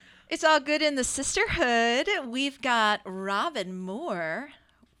It's all good in the sisterhood. We've got Robyn Moore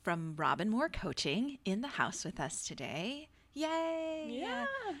from Robyn Moore Coaching in the house with us today. Yay. Yeah,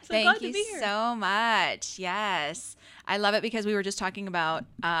 I'm so Thank glad to you be here. so much. Yes. I love it because we were just talking about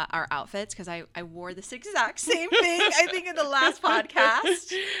our outfits because I wore this exact same thing, I think, in the last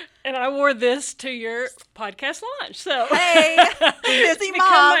podcast. And I wore this to your podcast launch. So Hey, busy become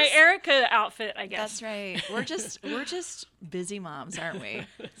moms. my Erica outfit, I guess. That's right. We're just busy moms, aren't we?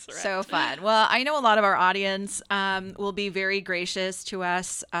 That's right. So fun. Well, I know a lot of our audience will be very gracious to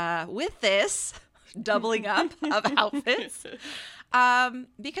us with this doubling up of outfits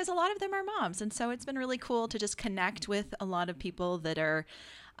because a lot of them are moms. And so it's been really cool to just connect with a lot of people that are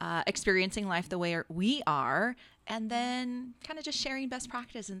experiencing life the way we are, and then kind of just sharing best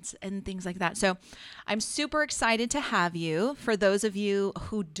practices and things like that. So I'm super excited to have you. For those of you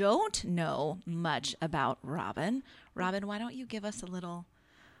who don't know much about Robyn, why don't you give us a little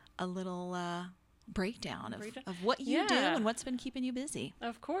breakdown of what you do and what's been keeping you busy.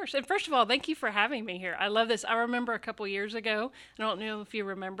 Of course. And first of all, thank you for having me here. I love this. I remember a couple years ago, I don't know if you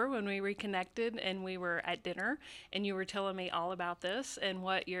remember, when we reconnected and we were at dinner and you were telling me all about this and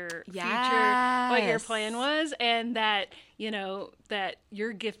what your future, what your plan was, and that, that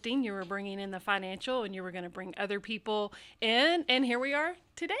your gifting, you were bringing in the financial and you were going to bring other people in. And here we are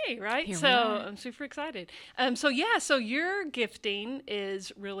today, right? So I'm super excited. So your gifting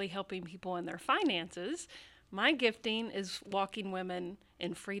is really helping people in their finances. My gifting is walking women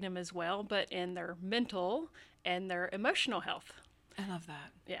in freedom as well, but in their mental and their emotional health. I love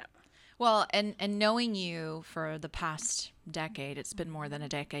that. Yeah. Well, and knowing you for the past decade, it's been more than a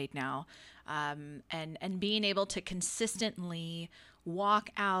decade now, and being able to consistently walk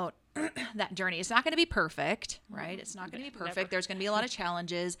out that journey. It's not going to be perfect, right? It's not going to be perfect. Never. There's going to be a lot of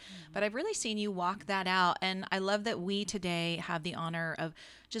challenges, but I've really seen you walk that out. And I love that we today have the honor of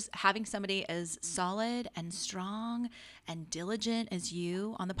just having somebody as solid and strong and diligent as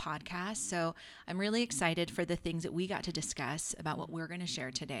you on the podcast. So I'm really excited for the things that we got to discuss about what we're going to share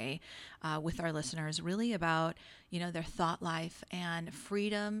today with our listeners, really about, their thought life and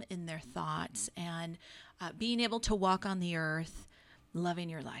freedom in their thoughts and being able to walk on the earth loving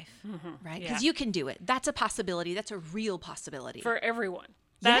your life, right? Because you can do it. That's a possibility. That's a real possibility. For everyone.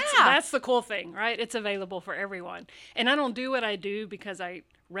 That's the cool thing, right? It's available for everyone. And I don't do what I do because I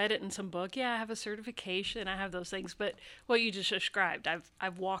read it in some book. Yeah, I have a certification. I have those things. But what you just described,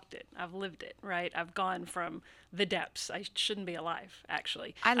 I've walked it. I've lived it, right? I've gone from the depths. I shouldn't be alive,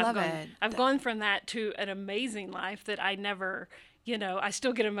 actually. I love it. I've gone from that to an amazing life that I never, I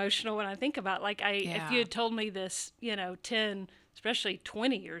still get emotional when I think about. If you had told me this, 10, especially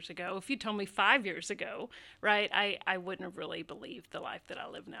 20 years ago, if you told me 5 years ago, right, I wouldn't have really believed the life that I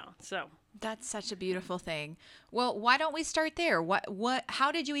live now. So that's such a beautiful thing. Well, why don't we start there?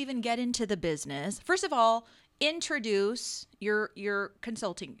 How did you even get into the business? First of all, introduce your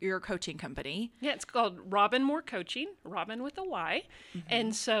coaching company. Yeah, it's called Robyn Moore Coaching, Robyn with a Y.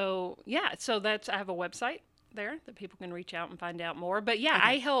 And so, I have a website there that people can reach out and find out more. But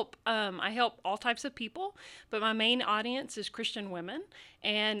I help all types of people, but my main audience is Christian women,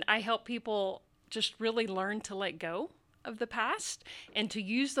 and I help people just really learn to let go of the past and to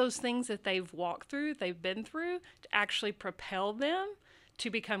use those things that they've walked through, they've been through, to actually propel them to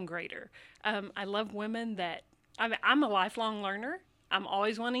become greater. I love women that I'm a lifelong learner. I'm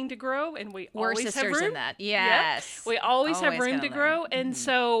always wanting to grow, and we're always have room in that. Yes. Yep. We always have room to grow. Learn. And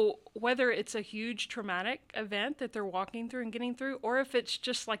so whether it's a huge traumatic event that they're walking through and getting through, or if it's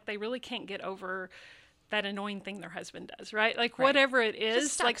just like they really can't get over that annoying thing their husband does, right? Whatever it is,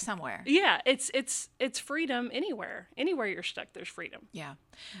 just stuck somewhere. Yeah, it's freedom anywhere. Anywhere you're stuck, there's freedom. Yeah.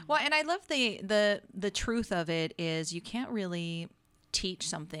 Well, and I love the truth of it is you can't really teach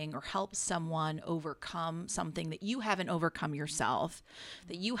something or help someone overcome something that you haven't overcome yourself,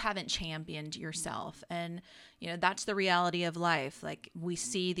 that you haven't championed yourself. And, that's the reality of life. Like, we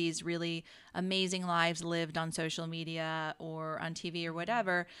see these really amazing lives lived on social media or on TV or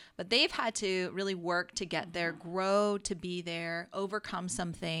whatever, but they've had to really work to get there, grow to be there, overcome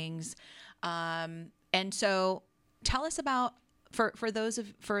some things. And so tell us about, for those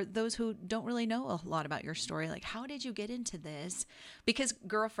who don't really know a lot about your story, like, how did you get into this? Because,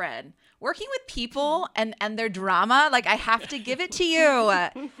 girlfriend, working with people and their drama, like, I have to give it to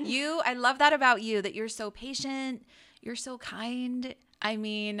you. I love that about you, that you're so patient, you're so kind. I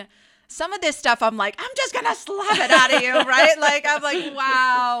mean, some of this stuff, I'm like, I'm just going to slap it out of you, right? Like, I'm like,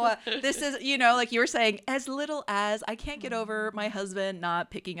 wow, this is, like you were saying, as little as I can't get over my husband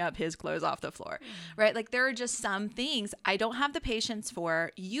not picking up his clothes off the floor, right? Like, there are just some things I don't have the patience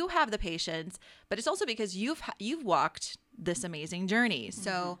for. You have the patience, but it's also because you've walked this amazing journey.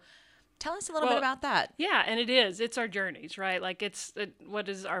 So tell us a little bit about that. Yeah, and it's our journeys, right? Like what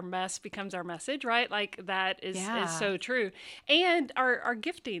is our mess becomes our message, right? Like that is so true. And our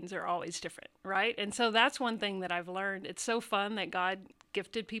giftings are always different, right? And so that's one thing that I've learned. It's so fun that God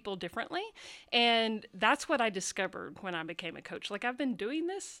gifted people differently. And that's what I discovered when I became a coach. Like I've been doing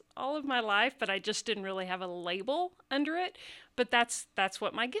this all of my life, but I just didn't really have a label under it. But that's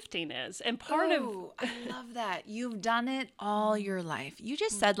what my gifting is. And part of I love that. You've done it all your life. You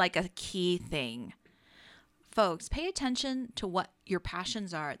just said like a key thing. Folks, pay attention to what your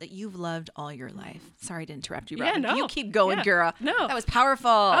passions are that you've loved all your life. Sorry to interrupt you, Robyn. No. You keep going, girl. No. That was powerful.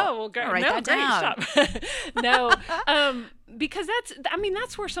 Oh, well, great. Write that down. Stop. No, because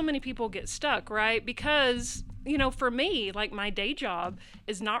that's where so many people get stuck, right? Because, for me, like my day job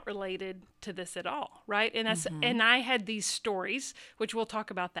is not related to this at all, right? And and I had these stories, which we'll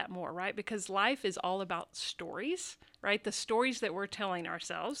talk about that more, right? Because life is all about stories, right? The stories that we're telling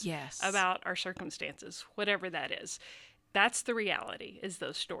ourselves about our circumstances, whatever that is. That's the reality, is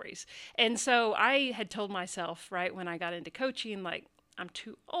those stories. And so I had told myself, right, when I got into coaching, like, I'm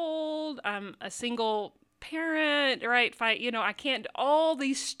too old, I'm a single parent, right? I can't, all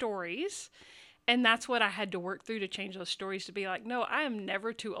these stories. And that's what I had to work through to change those stories to be like, no, I am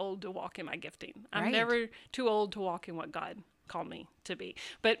never too old to walk in my gifting. I'm never too old to walk in what God called me to be.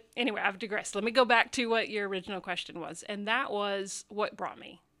 But anyway, I've digressed. Let me go back to what your original question was. And that was what brought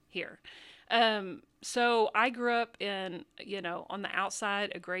me here. So I grew up in, on the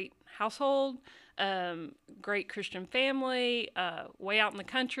outside, a great household, great Christian family, way out in the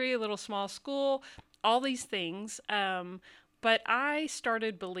country, a little small school, all these things. But I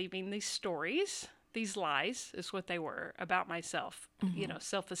started believing these stories, these lies is what they were about myself,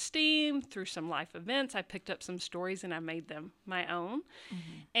 self-esteem through some life events. I picked up some stories and I made them my own.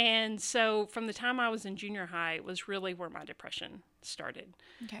 And so from the time I was in junior high was really where my depression started.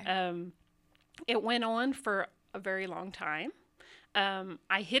 Okay. It went on for a very long time.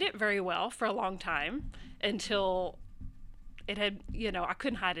 I hid it very well for a long time until it had, I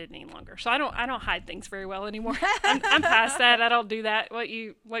couldn't hide it any longer. So I don't hide things very well anymore. I'm past that. I don't do that. What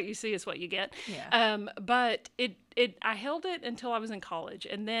you see is what you get. Yeah. But I held it until I was in college,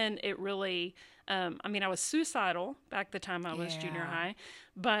 and then it really, I was suicidal back the time I was junior high,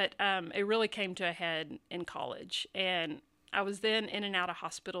 but it really came to a head in college, and I was then in and out of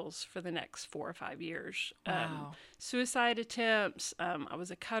hospitals for the next 4 or 5 years. Wow. Suicide attempts. I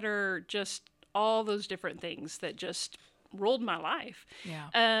was a cutter. Just all those different things that just ruled my life. Yeah.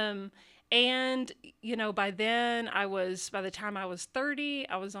 And by the time I was 30,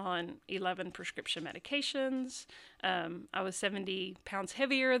 I was on 11 prescription medications. I was 70 pounds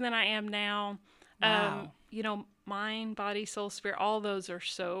heavier than I am now. Wow. Mind, body, soul, spirit, all those are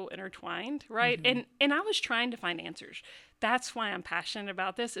so intertwined, right? And I was trying to find answers. That's why I'm passionate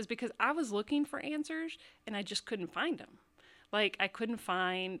about this, is because I was looking for answers and I just couldn't find them. Like I couldn't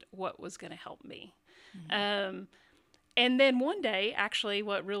find what was going to help me. And then one day, actually,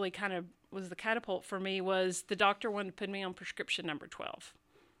 what really kind of was the catapult for me was the doctor wanted to put me on prescription number 12.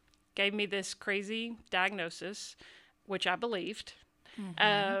 Gave me this crazy diagnosis, which I believed.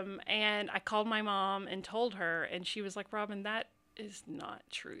 And I called my mom and told her, and she was like, Robyn, that is not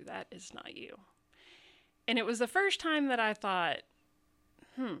true. That is not you. And it was the first time that I thought,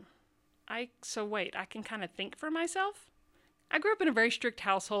 I can kind of think for myself. I grew up in a very strict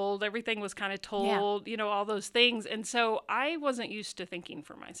household. Everything was kind of told, all those things. And so I wasn't used to thinking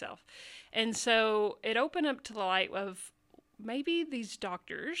for myself. And so it opened up to the light of maybe these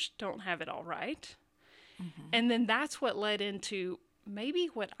doctors don't have it all right. And then that's what led into maybe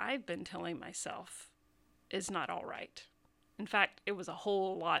what I've been telling myself is not all right. In fact, it was a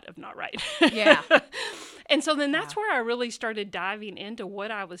whole lot of not right. Yeah. And so then that's where I really started diving into what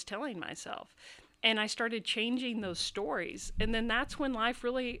I was telling myself. And I started changing those stories. And then that's when life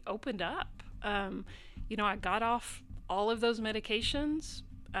really opened up. I got off all of those medications.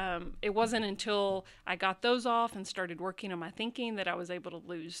 It wasn't until I got those off and started working on my thinking that I was able to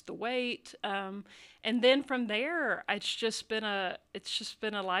lose the weight. And then from there, it's just been a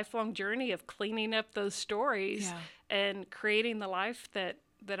lifelong journey of cleaning up those stories and creating the life that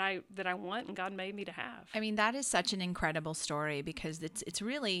I want and God made me to have. I mean, that is such an incredible story because it's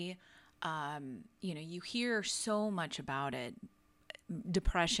really, you hear so much about it.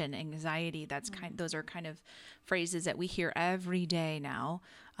 Depression, anxiety, those are kind of phrases that we hear every day now.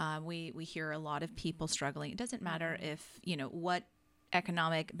 We hear a lot of people struggling. It doesn't matter if, what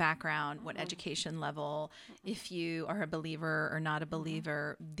economic background, what education level, if you are a believer or not a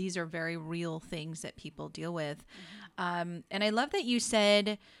believer, these are very real things that people deal with. And I love that you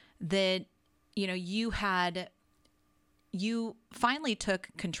said that, you had you finally took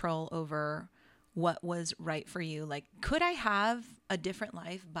control over what was right for you. Like, could I have a different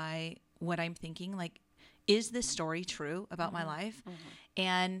life by what I'm thinking? Like, is this story true about my life?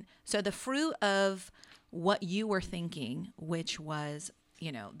 And so the fruit of what you were thinking, which was,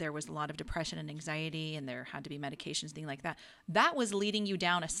 there was a lot of depression and anxiety, and there had to be medications, things like that. That was leading you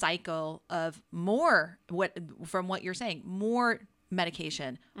down a cycle of more, from what you're saying, more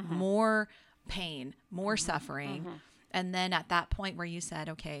medication, more pain, more suffering. And then at that point where you said,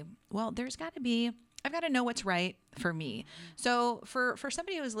 okay, well, I've got to know what's right for me. So for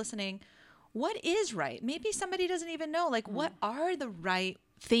somebody who is listening, what is right? Maybe somebody doesn't even know, like, what are the right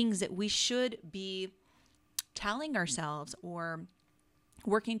things that we should be telling ourselves or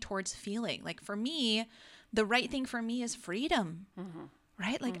working towards feeling? Like, for me, the right thing for me is freedom,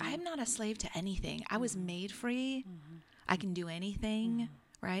 right? Like, I'm not a slave to anything. I was made free. I can do anything,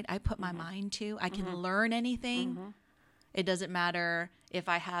 right? I put my mind to. I can learn anything. It doesn't matter if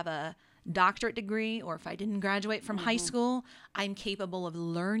I have a doctorate degree or if I didn't graduate from high school. I'm capable of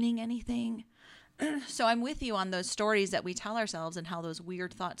learning anything. So I'm with you on those stories that we tell ourselves and how those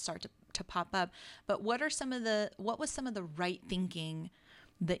weird thoughts start to pop up. But what was some of the right thinking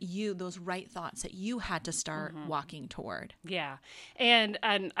those right thoughts that you had to start walking toward? Yeah. And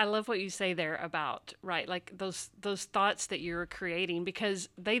I love what you say there about, right, like those thoughts that you're creating, because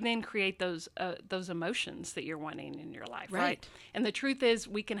they then create those emotions that you're wanting in your life, right? And the truth is,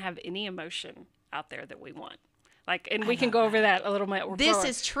 we can have any emotion out there that we want. Like, and we can go over that a little bit. This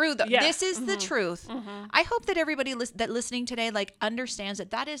is true, though. Yeah. This is the truth. I hope that everybody that listening today, like, understands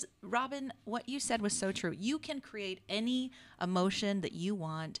that is, Robyn, what you said was so true. You can create any emotion that you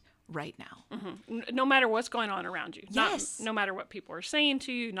want right now. No matter what's going on around you. Yes. No matter what people are saying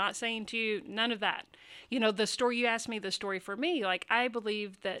to you, not saying to you, none of that. The story you asked me, the story for me, like, I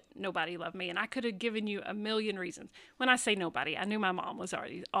believe that nobody loved me, and I could have given you a million reasons. When I say nobody, I knew my mom was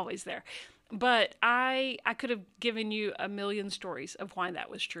always there. But I could have given you a million stories of why that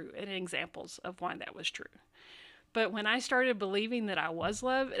was true and examples of why that was true. But when I started believing that I was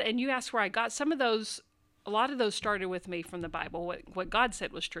loved, and you asked where I got some of those, a lot of those started with me from the Bible, what God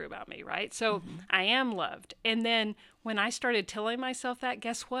said was true about me, right? So I am loved. And then when I started telling myself that,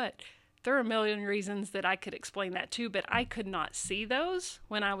 guess what? There are a million reasons that I could explain that too, but I could not see those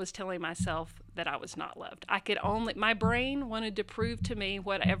when I was telling myself that I was not loved. My brain wanted to prove to me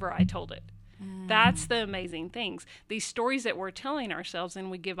whatever I told it. That's the amazing things. These stories that we're telling ourselves, and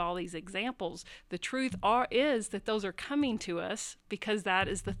we give all these examples, the truth is that those are coming to us because that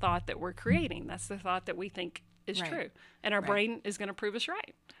is the thought that we're creating. That's the thought that we think is true. And our brain is going to prove us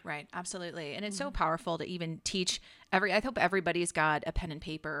right. Right. Absolutely. And it's so powerful to even teach I hope everybody's got a pen and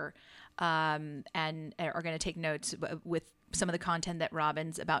paper and are going to take notes with some of the content that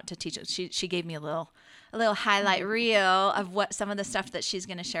Robyn's about to teach. She gave me a little highlight reel of what some of the stuff that she's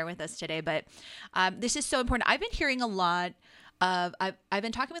going to share with us today. But this is so important. I've been hearing a lot of, I've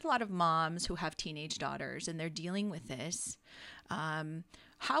been talking with a lot of moms who have teenage daughters, and they're dealing with this.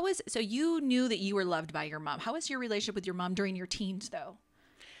 So you knew that you were loved by your mom. How was your relationship with your mom during your teens, though?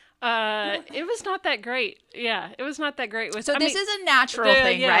 It was not that great. Yeah, it was not that great. This is a natural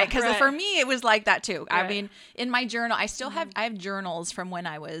thing, right? Because for me, it was like that too. Right. I mean, in my journal, I still have journals from when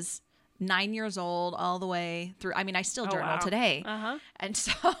I was 9 years old all the way through. I mean, I still journal today. And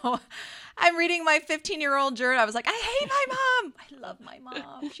so I'm reading my 15-year-old journal. I was like, I hate my mom. I love my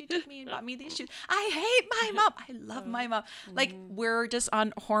mom. She took me and bought me these shoes. I hate my mom. I love my mom. Like, we're just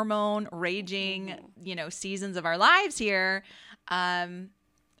on hormone raging, seasons of our lives here.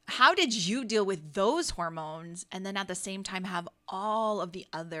 How did you deal with those hormones and then at the same time have all of the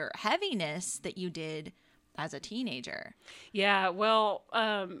other heaviness that you did as a teenager? Yeah, well,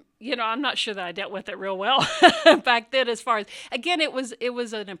 I'm not sure that I dealt with it real well back then. As far as, again, it was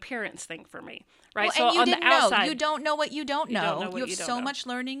an appearance thing for me, right? Well, so and you on didn't the outside, know. You don't know what you don't know. You have so know. much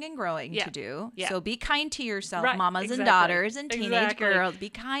learning and growing to do. Yeah. So be kind to yourself, right. mamas and daughters and teenage girls. Be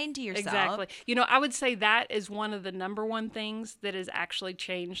kind to yourself. Exactly. I would say that is one of the number one things that has actually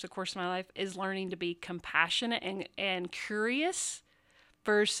changed the course of my life, is learning to be compassionate and curious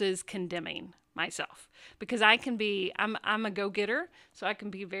versus condemning myself. Because I'm a go-getter, so I can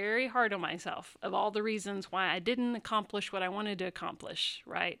be very hard on myself of all the reasons why I didn't accomplish what I wanted to accomplish,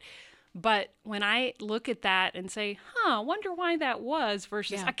 right? But when I look at that and say, I wonder why that was,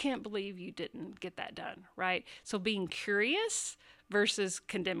 versus I can't believe you didn't get that done, right? So being curious versus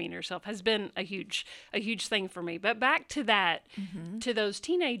condemning yourself has been a huge thing for me. But back to that, to those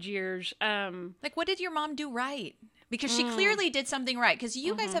teenage years. Like, what did your mom do right? Because she clearly did something right. Because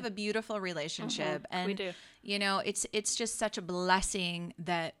you guys have a beautiful relationship. And, we do. It's just such a blessing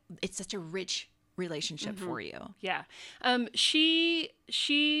that it's such a rich relationship for you? Yeah. She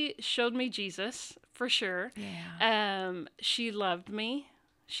showed me Jesus for sure. Yeah. She loved me.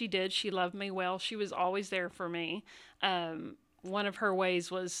 She did. She loved me well. She was always there for me. One of her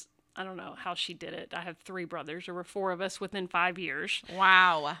ways was, I don't know how she did it. I have 3 brothers. There were 4 of us within 5 years.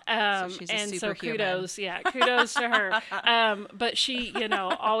 Wow. So she's a and superhuman. so kudos to her. But she,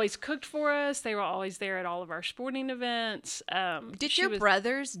 always cooked for us. They were always there at all of our sporting events. Did your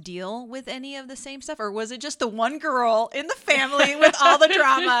brothers deal with any of the same stuff, or was it just the one girl in the family with all the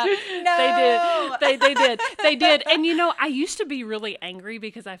drama? No. They did. They did. And I used to be really angry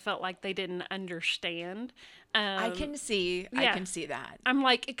because I felt like they didn't understand. I can see that. I'm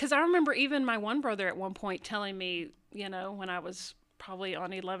like, because I remember even my one brother at one point telling me, when I was probably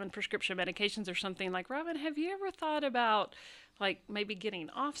on 11 prescription medications or something, like, Robyn, have you ever thought about like maybe getting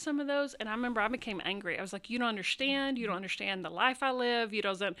off some of those? And I remember I became angry. I was like, you don't understand the life I live. You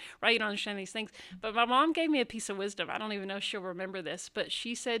don't understand these things. But my mom gave me a piece of wisdom. I don't even know if she'll remember this, but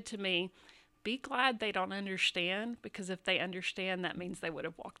she said to me, be glad they don't understand, because if they understand, that means they would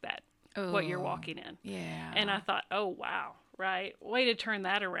have walked what you're walking in. Yeah. And I thought, oh, wow, right? Way to turn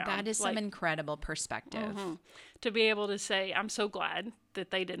that around. That is some incredible perspective. To be able to say, I'm so glad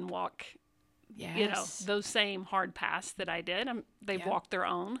that they didn't walk, those same hard paths that I did. They've walked their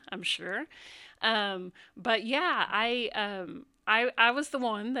own, I'm sure. But yeah, I was the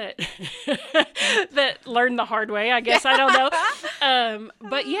one that that learned the hard way, I guess. I don't know.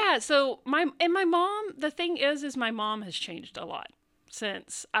 But yeah, so my mom, the thing is my mom has changed a lot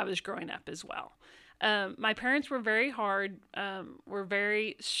since I was growing up as well. My parents were very hard, were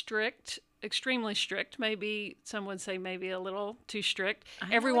very strict, extremely strict. Maybe some would say maybe a little too strict.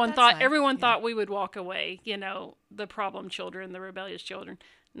 Everyone thought we would walk away, the problem children, the rebellious children.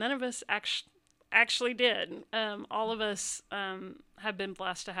 None of us actually did. All of us have been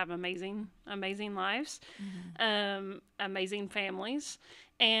blessed to have amazing lives, amazing families.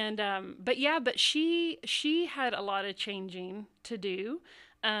 And, but she had a lot of changing to do.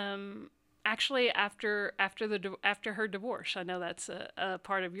 Actually after her divorce, I know that's a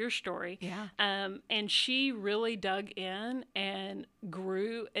part of your story. Yeah. And she really dug in and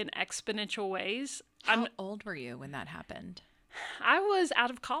grew in exponential ways. How old were you when that happened? I was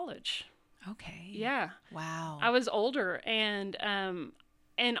out of college. Okay. Yeah. Wow. I was older, and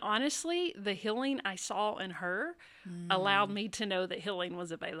honestly, the healing I saw in her allowed me to know that healing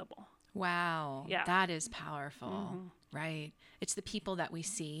was available. Wow. Yeah. That is powerful. Right. It's the people that we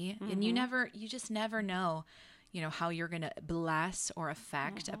see, and you just never know, how you're going to bless or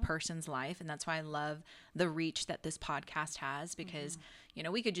affect a person's life. And that's why I love the reach that this podcast has, because,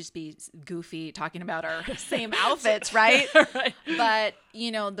 we could just be goofy talking about our same outfits, right? Right. But,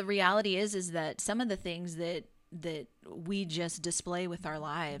 the reality is that some of the things that we just display with our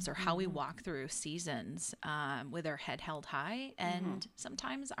lives, or how we walk through seasons with our head held high and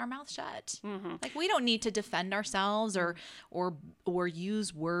sometimes our mouth shut. Like, we don't need to defend ourselves or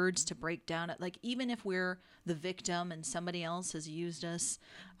use words to break down it. Like, even if we're the victim and somebody else has used us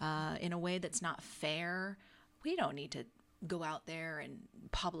in a way that's not fair, we don't need to go out there and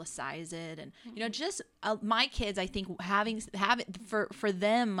publicize it. And just my kids, I think having for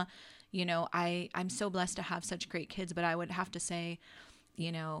them, I'm so blessed to have such great kids, but I would have to say,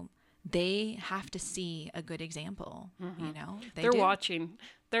 they have to see a good example. They're watching.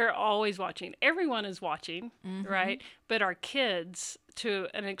 They're always watching. Everyone is watching, right? But our kids, to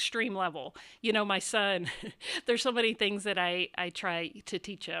an extreme level. My son, there's so many things that I try to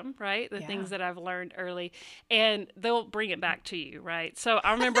teach him, right? The things that I've learned early, and they'll bring it back to you, right? So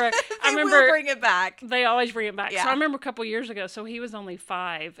I remember, will bring it back. They always bring it back. Yeah. So I remember a couple years ago, so he was only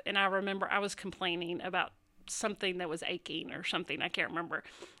 5, and I remember I was complaining about something that was aching or something. I can't remember.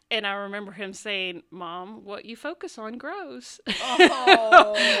 And I remember him saying, Mom, what you focus on grows.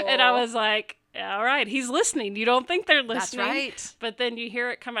 Oh. And I was like, all right, he's listening. You don't think they're listening. That's right. But then you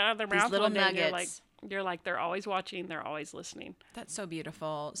hear it come out of their mouth. These little nuggets. You're like, they're always watching. They're always listening. That's so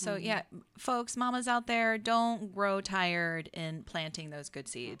beautiful. So yeah, folks, mamas out there, don't grow tired in planting those good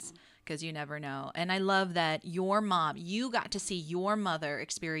seeds, because you never know. And I love that your mom, you got to see your mother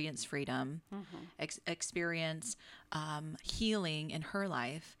experience freedom, experience healing in her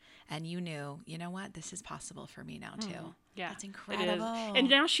life. And you knew, what, this is possible for me now too. Yeah, that's incredible. It is. And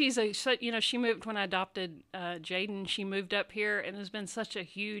now she's she moved when I adopted Jaden. She moved up here and has been such a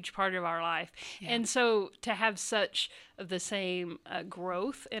huge part of our life. Yeah. And so to have such of the same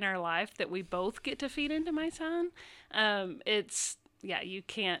growth in our life that we both get to feed into my son, it's. Yeah, you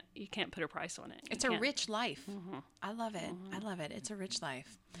can't put a price on it. It's a rich life. I love it. I love it. It's a rich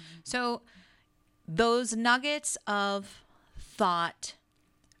life. So those nuggets of thought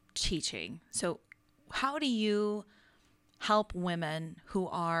teaching. So how do you help women who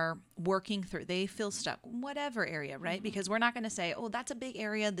are working through, they feel stuck, whatever area, right? Because we're not going to say, oh, that's a big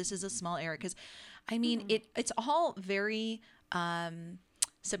area, this is a small area. Because I mean, it's all very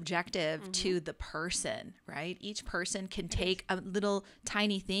subjective to the person, right? Each person can take a little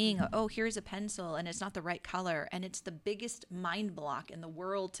tiny thing. Oh, here's a pencil and it's not the right color. And it's the biggest mind block in the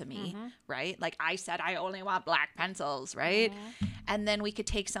world to me, right? Like I said, I only want black pencils, right? And then we could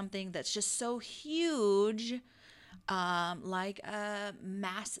take something that's just so huge, like a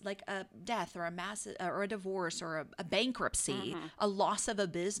death or a mass or a divorce or a bankruptcy, a loss of a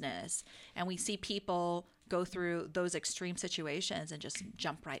business. And we see people go through those extreme situations and just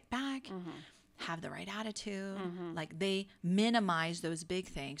jump right back, have the right attitude. Like they minimize those big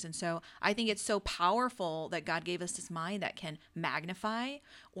things. And so I think it's so powerful that God gave us this mind that can magnify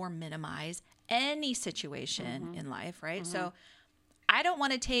or minimize any situation in life, right? So I don't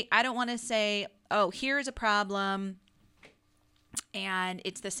want to say, oh, here's a problem and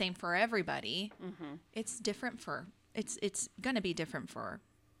it's the same for everybody. It's different it's going to be different for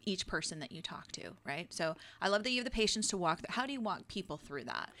each person that you talk to, right? So I love that you have the patience to walk. How do you walk people through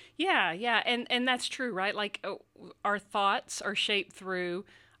that? Yeah. And that's true, right? Like our thoughts are shaped through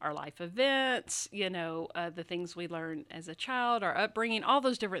our life events, the things we learn as a child, our upbringing, all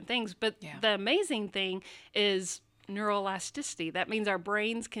those different things. But the amazing thing is neuroelasticity. That means our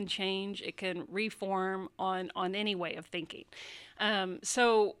brains can change. It can reform on any way of thinking.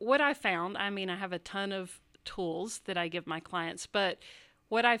 So what I found, I have a ton of tools that I give my clients, but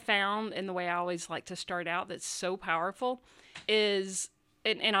what I found, and the way I always like to start out that's so powerful is,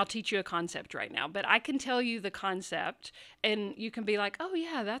 and I'll teach you a concept right now, but I can tell you the concept and you can be like, oh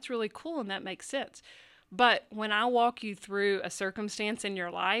yeah, that's really cool and that makes sense. But when I walk you through a circumstance in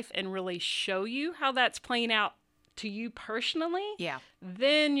your life and really show you how that's playing out to you personally,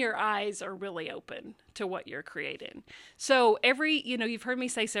 then your eyes are really open to what you're creating. So you've heard me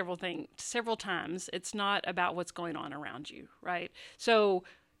say several times, it's not about what's going on around you, right? So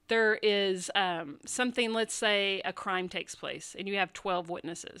there is something, let's say a crime takes place and you have 12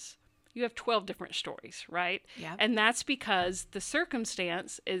 witnesses. You have 12 different stories, right? Yeah. And that's because the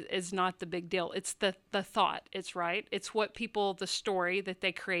circumstance is not the big deal. It's the thought. It's right. It's the story that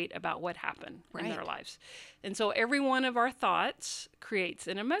they create about what happened in their lives. And so every one of our thoughts creates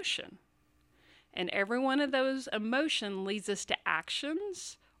an emotion. And every one of those emotions leads us to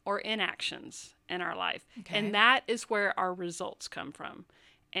actions or inactions in our life. Okay. And that is where our results come from.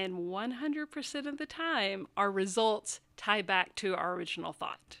 And 100% of the time, our results tie back to our original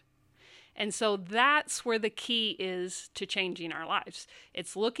thought. And so that's where the key is to changing our lives.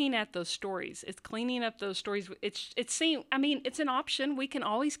 It's looking at those stories. It's cleaning up those stories. It's an option. We can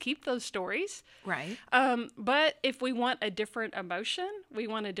always keep those stories. Right. But if we want a different emotion, we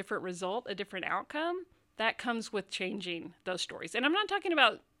want a different result, a different outcome, that comes with changing those stories. And I'm not talking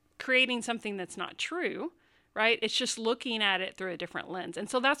about creating something that's not true, right? It's just looking at it through a different lens. And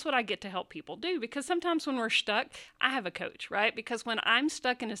so that's what I get to help people do, because sometimes when we're stuck, I have a coach, right? Because when I'm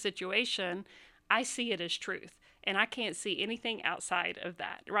stuck in a situation, I see it as truth and I can't see anything outside of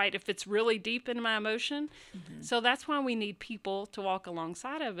that, right? If it's really deep in my emotion. So that's why we need people to walk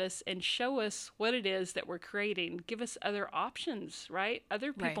alongside of us and show us what it is that we're creating, give us other options, right?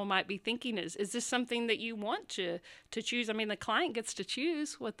 Other people might be thinking, is this something that you want to choose? The client gets to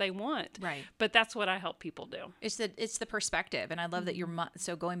choose what they want, right? But that's what I help people do. It's the perspective. And I love that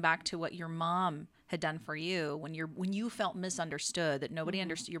so going back to what your mom had done for you when you felt misunderstood, that nobody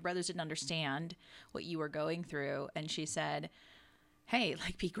understood, your brothers didn't understand what you were going through, and she said, hey,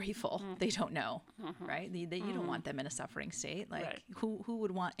 like, be grateful. They don't know, right? You don't want them in a suffering state. Like, who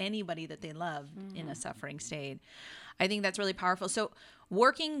would want anybody that they love in a suffering state? I think that's really powerful. So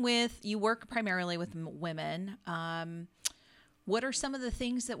you work primarily with women. What are some of the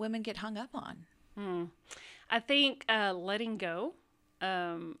things that women get hung up on? I think letting go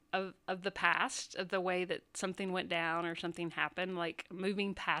of the past, of the way that something went down or something happened, like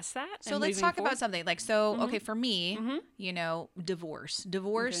moving past that. So let's talk about something like, okay, for me, divorce.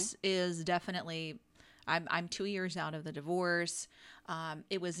 Divorce is definitely, I'm 2 years out of the divorce.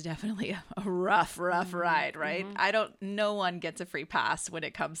 It was definitely a rough ride, right? No one gets a free pass when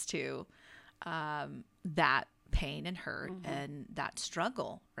it comes to that pain and hurt and that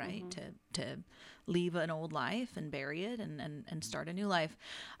struggle, right? To leave an old life and bury it and start a new life.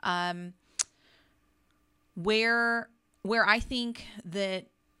 Where I think that,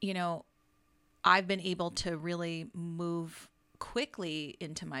 I've been able to really move quickly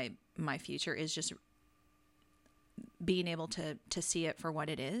into my future is just being able to see it for what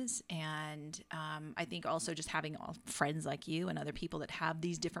it is. And I think also just having friends like you and other people that have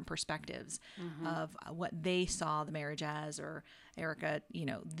these different perspectives of what they saw the marriage as, or Erica,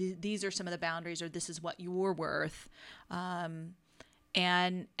 these are some of the boundaries, or this is what you're worth.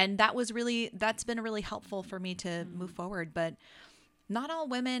 And that's been really helpful for me to move forward. But not all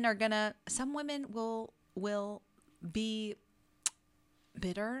women are some women will be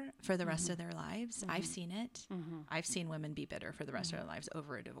bitter for the rest of their lives. I've seen it. I've seen women be bitter for the rest of their lives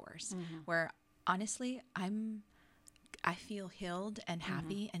over a divorce, where honestly, I feel healed and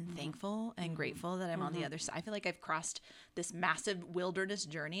happy and thankful and grateful that I'm on the other side. I feel like I've crossed this massive wilderness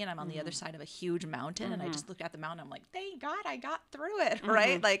journey and I'm on the other side of a huge mountain. And I just looked at the mountain. I'm like, thank God I got through it.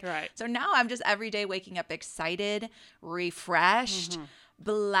 Right. So now I'm just every day waking up excited, refreshed,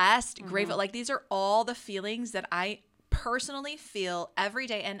 blessed, grateful. Like, these are all the feelings that I personally feel every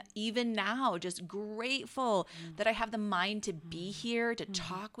day. And even now, just grateful that I have the mind to be here, to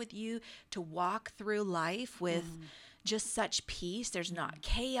talk with you, to walk through life with just such peace. There's not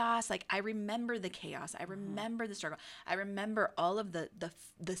chaos. Like, I remember the chaos. I remember the struggle. I remember all of the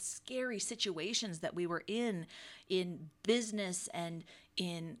scary situations that we were in business and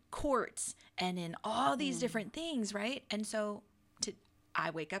in courts and in all these different things. Right. And so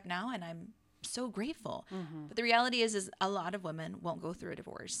I wake up now and I'm so grateful. But the reality is a lot of women won't go through a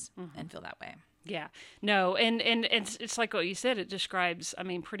divorce and feel that way. Yeah, no. And it's like what you said, it describes,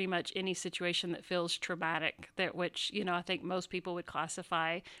 pretty much any situation that feels traumatic, which, I think most people would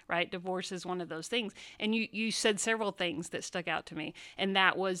classify, right? Divorce is one of those things. And you said several things that stuck out to me. And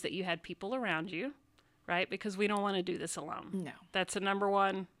that was that you had people around you, right? Because we don't want to do this alone. No. That's a number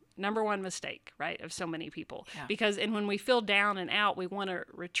one mistake, right, of so many people. Yeah. And when we feel down and out, we want to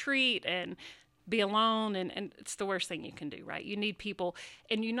retreat and be alone, and it's the worst thing you can do, right? You need people,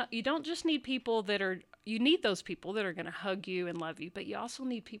 and you don't just need people you need those people that are going to hug you and love you, but you also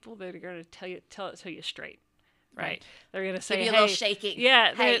need people that are going to tell it to you straight. Right. They're going to say, give you a little shaking.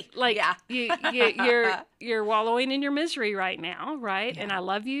 Yeah. Hey, like, yeah. you're wallowing in your misery right now. Right. Yeah. And I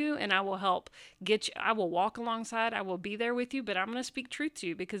love you and I will help get you. I will walk alongside. I will be there with you, but I'm going to speak truth to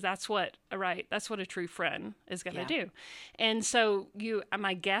you because that's what a true friend is going to do. And so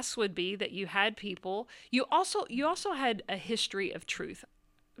my guess would be that you had people, you also had a history of truth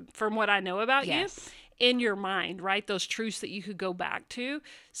from what I know about you in your mind, right? Those truths that you could go back to.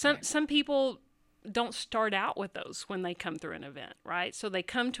 Some people don't start out with those when they come through an event, right? So they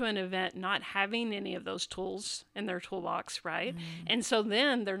come to an event not having any of those tools in their toolbox, right? And so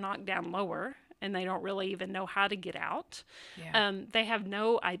then they're knocked down lower and they don't really even know how to get out. They have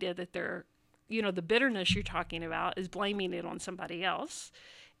no idea that they're, the bitterness you're talking about is blaming it on somebody else.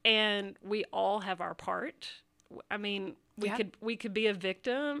 And we all have our part. We could be a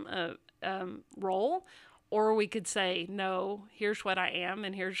victim role, or we could say, no, here's what I am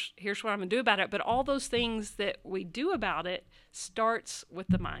and here's what I'm going to do about it. But all those things that we do about it starts with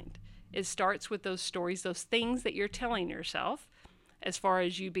the mind. It starts with those stories, those things that you're telling yourself as far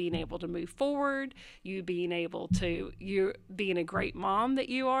as you being able to move forward, you being a great mom that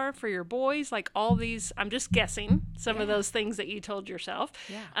you are for your boys, like all these, I'm just guessing some of those things that you told yourself.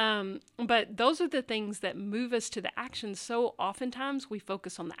 But those are the things that move us to the actions. So oftentimes we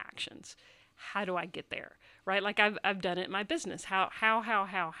focus on the actions. How do I get there? Right? Like I've done it in my business. How,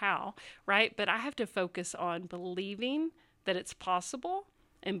 right? But I have to focus on believing that it's possible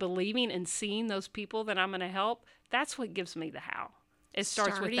and believing and seeing those people that I'm going to help. That's what gives me the how. It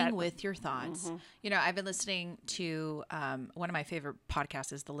starts with your thoughts. I've been listening to one of my favorite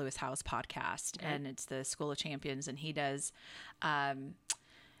podcasts is the Lewis Howes podcast, and it's the School of Champions, and he does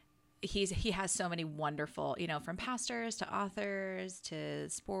he has so many wonderful, from pastors to authors to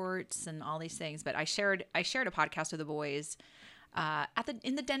sports and all these things. But I shared a podcast with the boys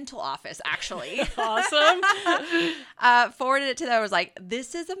in the dental office, actually. Awesome. Forwarded it to them. I was like,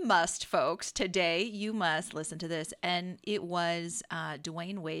 this is a must, folks. Today you must listen to this. And it was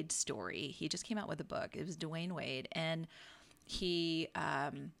Dwayne Wade's story. He just came out with a book. It was Dwayne Wade, and he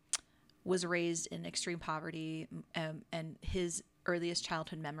was raised in extreme poverty, and his earliest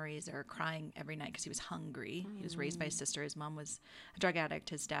childhood memories are crying every night because he was hungry. He was raised by his sister. His mom was a drug addict.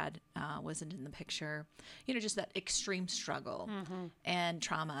 His dad wasn't in the picture. Just that extreme struggle and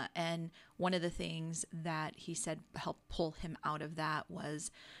trauma. And one of the things that he said helped pull him out of that was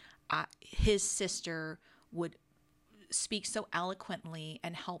his sister would speak so eloquently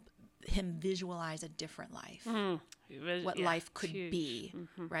and help him visualize a different life, what life could be,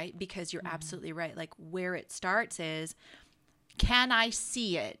 right? Because you're absolutely right. Like, where it starts is, can I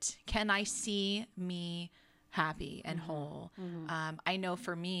see it? Can I see me happy and whole? I know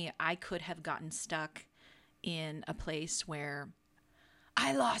for me, I could have gotten stuck in a place where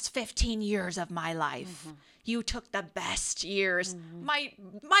I lost 15 years of my life. You took the best years. My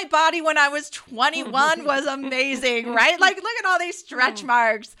body when I was 21 was amazing, right? Like, look at all these stretch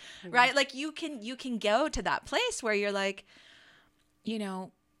marks, right? Like you can go to that place where you're like, you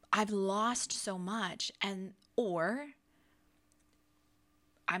know, I've lost so much, or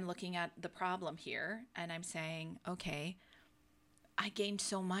I'm looking at the problem here and I'm saying, okay, I gained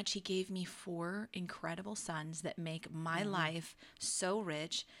so much. He gave me 4 incredible sons that make my life so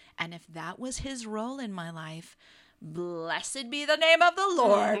rich. And if that was his role in my life, blessed be the name of the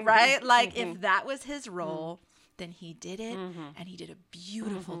Lord, right? Like if that was his role, then he did it and he did a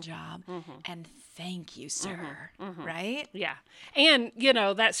beautiful job. And thank you, sir. Right? Yeah. And, you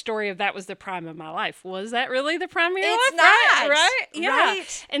know, that story of that was the prime of my life. Was that really the prime of your life? It's not. Right? Yeah.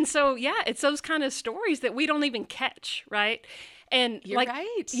 Right. And so, yeah, it's those kind of stories that we don't even catch, right? And You're like,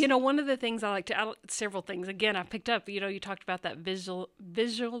 right. you know, one of the things several things, again, I picked up, you know, you talked about that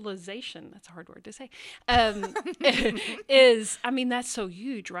visualization. That's a hard word to say. That's so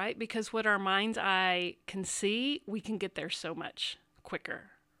huge, right? Because what our mind's eye can see, we can get there so much quicker,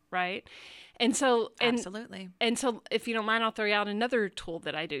 right? And so, Absolutely. And so if you don't mind, I'll throw out another tool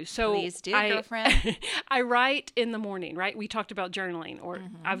that I do. So Please do, girlfriend. I write in the morning, right? We talked about journaling, or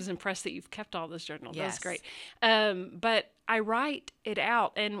I was impressed that you've kept all this journal. Yes. That's great. But I write it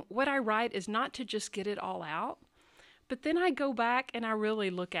out. And what I write is not to just get it all out, but then I go back and I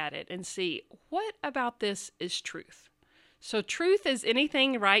really look at it and see what about this is truth. So truth is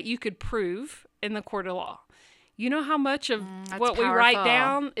anything, right, you could prove in the court of law. You know how much of what we write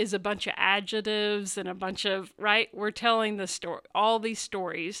down is a bunch of adjectives and a bunch of, right? We're telling the story, all these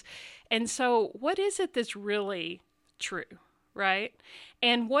stories. And so what is it that's really true, right?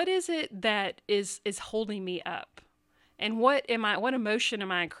 And what is it that is holding me up? And what emotion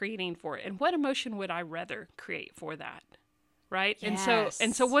am I creating for it? And what emotion would I rather create for that? Right? Yes.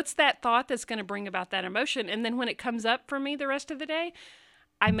 And so what's that thought that's going to bring about that emotion? And then when it comes up for me the rest of the day,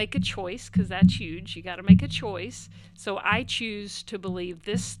 I make a choice, because that's huge. You got to make a choice. So I choose to believe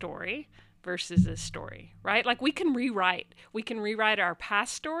this story versus this story, right? Like we can rewrite our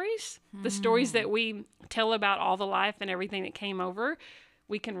past stories, the stories that we tell about all the life and everything that came over.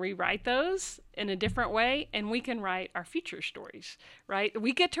 We can rewrite those in a different way, and we can write our future stories, right?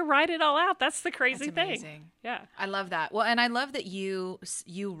 We get to write it all out. That's the crazy thing. Yeah. I love that. Well, and I love that you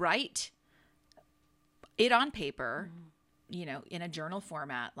write it on paper, you know, in a journal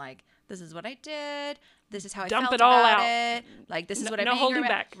format, like this is what I did, this is how I felt about it, like this is what I'm holding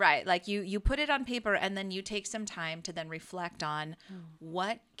back. Right, like you put it on paper and then you take some time to then reflect on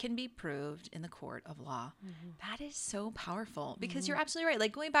what can be proved in the court of law. That is so powerful, because you're absolutely right.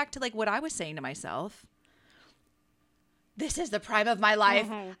 Like going back to like what I was saying to myself, this is the prime of my life.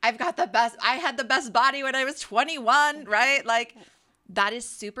 I had the best body when I was 21, right? Like that is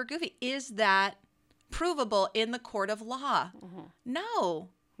super goofy. Is that provable in the court of law? No.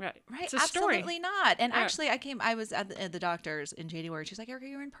 Right. It's absolutely not. And actually I was at the doctor's in January. She's like, Erica,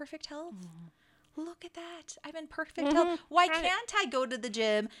 you're in perfect health. Look at that. I'm in perfect health. Why can't I go to the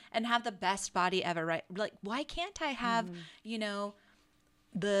gym and have the best body ever, right? Like, why can't I have, you know,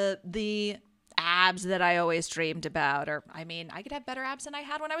 the abs that I always dreamed about? Or, I mean, I could have better abs than I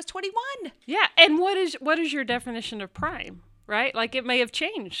had when I was 21. Yeah. And what is your definition of prime? Right? Like it may have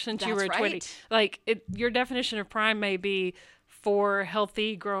changed since you were 20. Like your definition of prime may be 4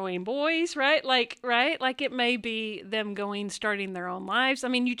 healthy growing boys, right? Like it may be them starting their own lives. I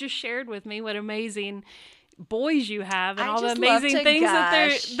mean, you just shared with me what amazing boys you have and all the amazing things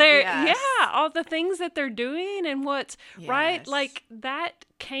that they're all the things that they're doing and what's right. Like that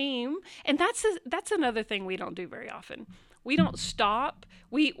came, and that's another thing we don't do very often. We don't stop.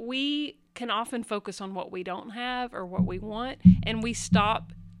 We can often focus on what we don't have or what we want, and we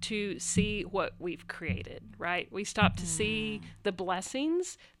stop to see what we've created, right? We stop to see the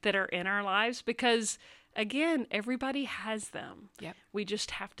blessings that are in our lives, because again, everybody has them. Yep. We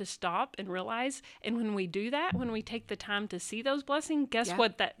just have to stop and realize. And when we do that, when we take the time to see those blessings, guess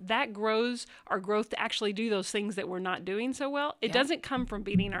what? That grows our growth to actually do those things that we're not doing so well. It doesn't come from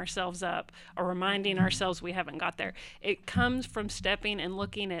beating ourselves up or reminding ourselves we haven't got there. It comes from stepping and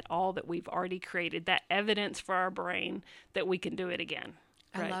looking at all that we've already created, that evidence for our brain that we can do it again.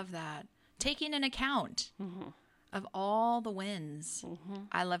 Right? I love that. Taking an account of all the wins.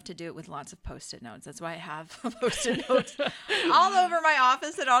 I love to do it with lots of Post-it notes. That's why I have Post-it notes all over my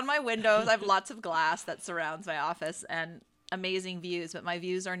office and on my windows. I have lots of glass that surrounds my office and amazing views, but my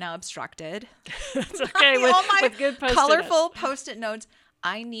views are now obstructed. It's okay with good Post-it colorful Post-it notes.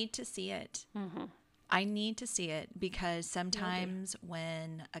 I need to see it. I need to see it, because sometimes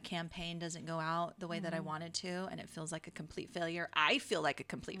when a campaign doesn't go out the way that I wanted to, and it feels like a complete failure, I feel like a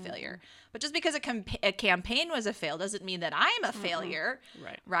complete failure. But just because a campaign was a fail doesn't mean that I'm a failure,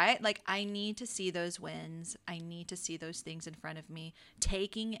 right? Like, I need to see those wins. I need to see those things in front of me,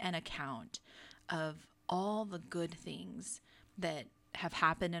 taking an account of all the good things that have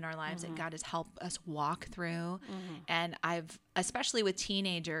happened in our lives that God has helped us walk through. And especially with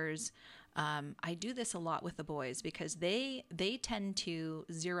teenagers, I do this a lot with the boys, because they tend to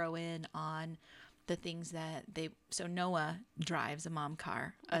zero in on the things that so Noah drives a mom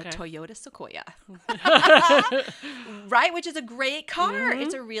car, a Toyota Sequoia, right? Which is a great car.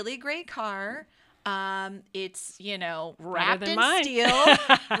 It's a really great car. It's, wrapped in steel,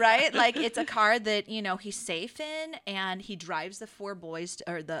 right? Like, it's a car that, he's safe in, and he drives the four boys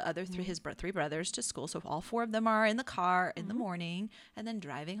or the other his three brothers to school. So all four of them are in the car in the morning, and then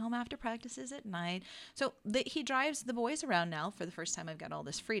driving home after practices at night. So he drives the boys around now. For the first time, I've got all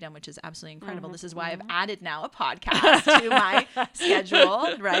this freedom, which is absolutely incredible. This is why I've added now a podcast to my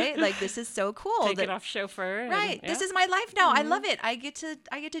schedule, right? Like, this is so cool. Take it off chauffeur. Right. This is my life now. I love it. I get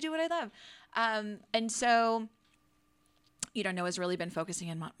to do what I love. And so, Noah's really been focusing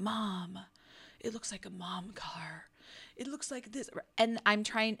on Mom, it looks like a mom car. It looks like this. And I'm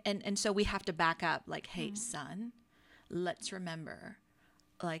trying, and so we have to back up, like, hey, son, let's remember,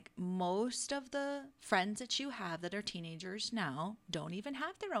 like, most of the friends that you have that are teenagers now don't even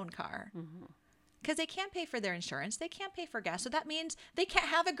have their own car. Because they can't pay for their insurance. They can't pay for gas. So that means they can't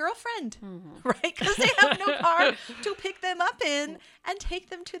have a girlfriend, right? Because they have no car to pick them up in and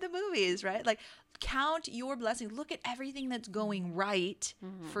take them to the movies, right? Like, count your blessings. Look at everything that's going right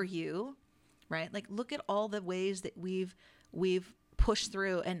for you, right? Like, look at all the ways that we've pushed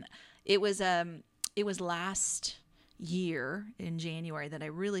through. And it was last year in January that I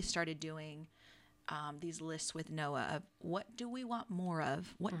really started doing these lists with Noah of what do we want more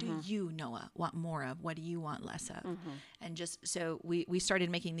of? What do you, Noah, want more of? What do you want less of? And just so we started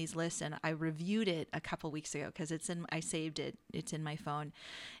making these lists, and I reviewed it a couple weeks ago, because I saved it. It's in my phone.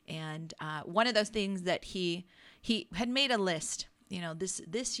 And one of those things that he had made a list,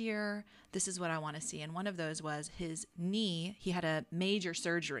 this year, this is what I want to see. And one of those was his knee. He had a major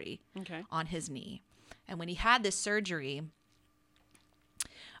surgery on his knee. And when he had this surgery,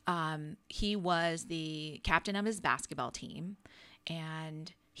 he was the captain of his basketball team,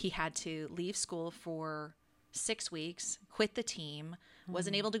 and he had to leave school for 6 weeks, quit the team,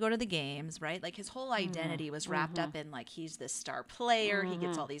 wasn't able to go to the games, right? Like, his whole identity was wrapped up in, like, he's this star player. He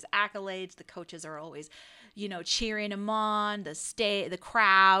gets all these accolades. The coaches are always, cheering him on, the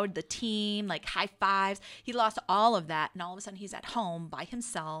crowd, the team, like, high fives. He lost all of that. And all of a sudden he's at home by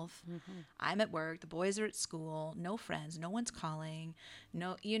himself. I'm at work. The boys are at school. No friends. No one's calling.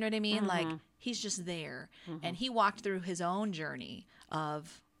 No, you know what I mean? Like, he's just there. And he walked through his own journey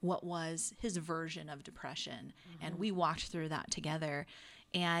of what was his version of depression. And we walked through that together.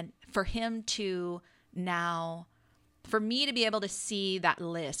 And for him to now, for me to be able to see that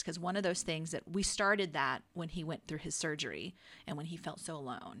list, because one of those things that we started that when he went through his surgery and when he felt so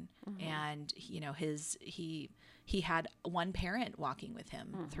alone. And, he had one parent walking with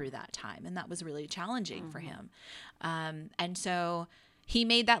him through that time. And that was really challenging for him. And so he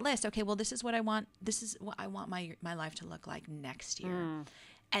made that list. Okay, well, this is what I want. This is what I want my life to look like next year.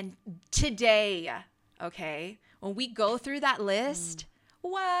 And today, okay, when we go through that list,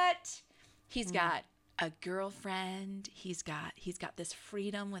 what? He's got a girlfriend. He's got this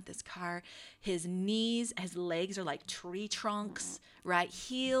freedom with this car. His knees, his legs are like tree trunks, right?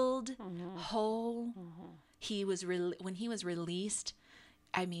 Healed, whole. He was when he was released,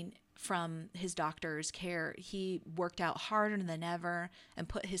 from his doctor's care, he worked out harder than ever and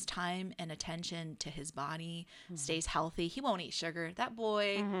put his time and attention to his body, stays healthy. He won't eat sugar. That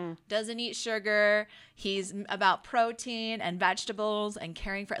boy doesn't eat sugar. He's about protein and vegetables and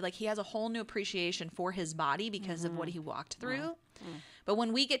caring for, like, he has a whole new appreciation for his body because of what he walked through. But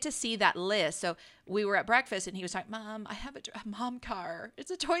when we get to see that list, so we were at breakfast and he was like, Mom, I have a mom car. It's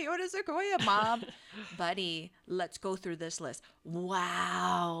a Toyota Sequoia, Mom. Buddy, let's go through this list.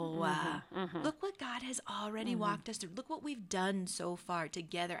 Wow. Look what God has already walked us through. Look what we've done so far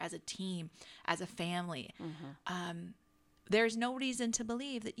together as a team, as a family. There's no reason to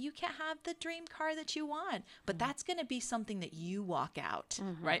believe that you can't have the dream car that you want, but that's going to be something that you walk out,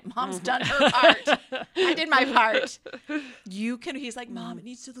 right? Mom's done her part. I did my part. He's like, Mom, it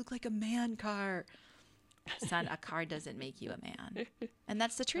needs to look like a man car. Son, a car doesn't make you a man. And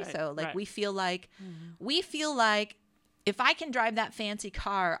that's the truth, though. Like, we feel like if I can drive that fancy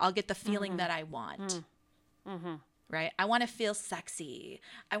car, I'll get the feeling that I want. right? I want to feel sexy.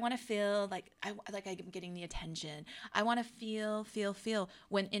 I want to feel like I'm getting the attention. I want to feel.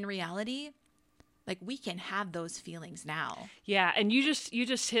 When in reality, like, we can have those feelings now. Yeah, and you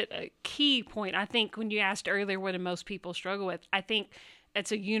just hit a key point. I think when you asked earlier what do most people struggle with, I think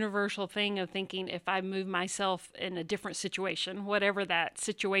it's a universal thing of thinking if I move myself in a different situation, whatever that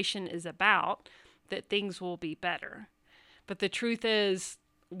situation is about, that things will be better. But the truth is,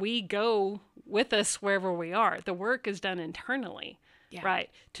 we go with us wherever we are. The work is done internally, right?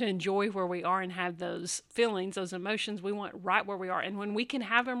 To enjoy where we are and have those feelings, those emotions we want right where we are. And when we can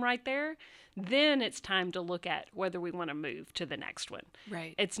have them right there, then it's time to look at whether we want to move to the next one.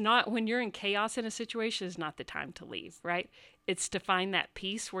 Right. It's not, when you're in chaos in a situation, is not the time to leave, right? It's to find that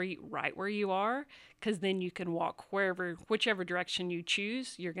peace right where you are, because then you can walk whichever direction you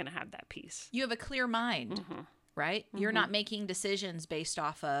choose, you're going to have that peace. You have a clear mind. Right? You're not making decisions based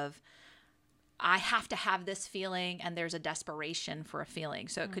off of, I have to have this feeling, and there's a desperation for a feeling.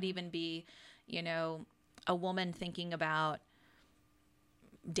 So it could even be, a woman thinking about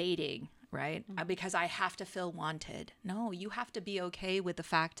dating, right? Because I have to feel wanted. No, you have to be okay with the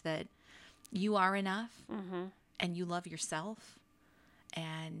fact that you are enough and you love yourself,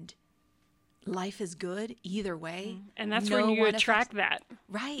 and life is good either way. And that's when you attract that.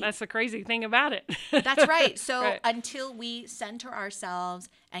 Right. That's the crazy thing about it. That's right. So until we center ourselves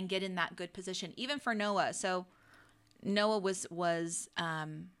and get in that good position, even for Noah. So Noah was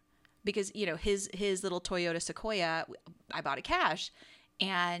because, his little Toyota Sequoia, I bought it cash,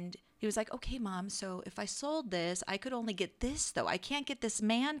 and he was like, okay, Mom, so if I sold this, I could only get this though. I can't get this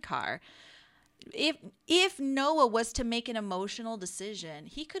man car. If Noah was to make an emotional decision,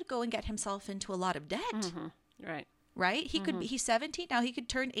 he could go and get himself into a lot of debt. Right? He could. He's 17 now. He could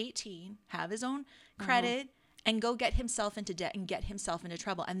turn 18, have his own credit, and go get himself into debt and get himself into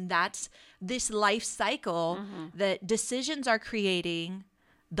trouble. And that's this life cycle that decisions are creating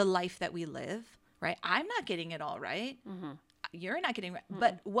the life that we live. Right? I'm not getting it all right. You're not getting it right.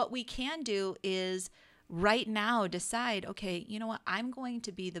 But what we can do is right now decide, okay, you know what? I'm going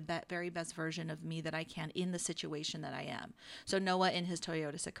to be the very best version of me that I can in the situation that I am. So Noah in his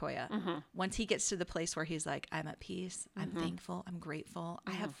Toyota Sequoia, once he gets to the place where he's like, I'm at peace, I'm thankful, I'm grateful,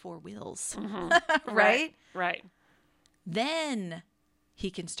 I have 4 wheels, right? Right. Then he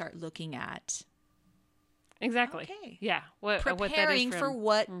can start looking at. Exactly. Okay. Yeah. Preparing for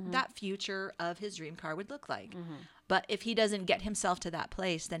what that future of his dream car would look like. But if he doesn't get himself to that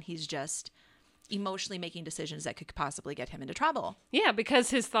place, then he's just emotionally making decisions that could possibly get him into trouble. Yeah, because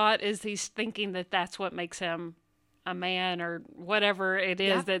his thought is he's thinking that that's what makes him a man, or whatever it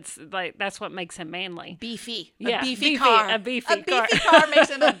is. That's what makes him manly. Beefy. A beefy car. A beefy car. car makes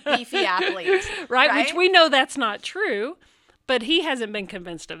him a beefy athlete. Right? Which we know that's not true, but he hasn't been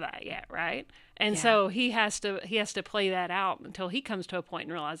convinced of that yet, right? And so he has to play that out until he comes to a point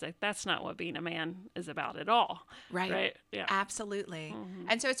and realize that that's not what being a man is about at all. Right. Yeah. Absolutely.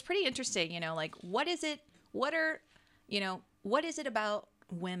 And so it's pretty interesting, like, what is it about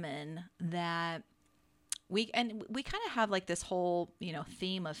women that we kind of have like this whole,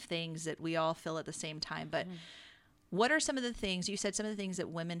 theme of things that we all feel at the same time. But what are some of the things, you said some of the things that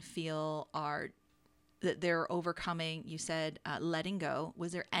women feel that they're overcoming? You said letting go.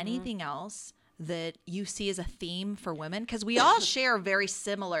 Was there anything else that you see as a theme for women? Because we all share very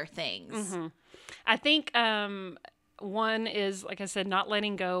similar things. I think one is, like I said, not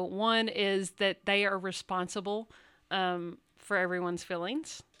letting go. One is that they are responsible for everyone's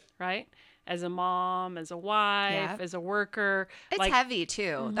feelings, right? As a mom, as a wife, as a worker. It's heavy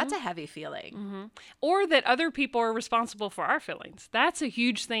too. That's a heavy feeling. Or that other people are responsible for our feelings. That's a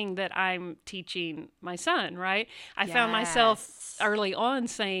huge thing that I'm teaching my son, right? I found myself early on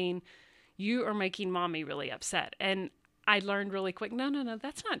saying, you are making mommy really upset. And I learned really quick, no,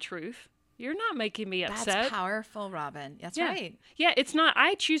 that's not truth. You're not making me upset. That's powerful, Robyn. That's right. Yeah, it's not.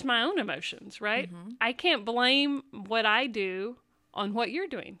 I choose my own emotions, right? I can't blame what I do on what you're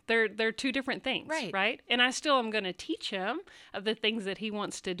doing. They're 2 different things, right? And I still am going to teach him of the things that he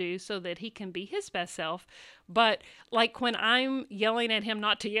wants to do so that he can be his best self. But like when I'm yelling at him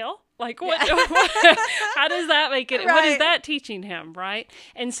not to yell, like what? How does that make it? Right. What is that teaching him, right?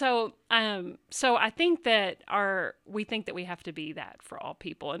 And so I think that we think that we have to be that for all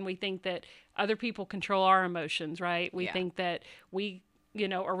people, and we think that other people control our emotions, right? We think that we,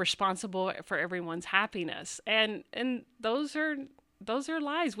 are responsible for everyone's happiness, and those are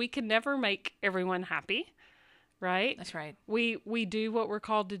lies. We can never make everyone happy. Right? That's right. We do what we're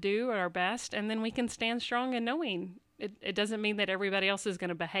called to do at our best, and then we can stand strong in knowing it doesn't mean that everybody else is going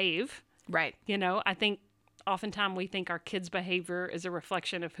to behave. Right. I think oftentimes we think our kids' behavior is a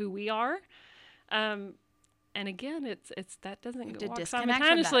reflection of who we are. And again, it's that doesn't to walk disconnect from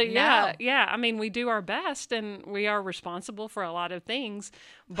simultaneously. that. No. Yeah. I mean, we do our best, and we are responsible for a lot of things.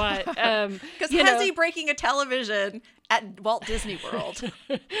 But because Hezzy breaking a television at Walt Disney World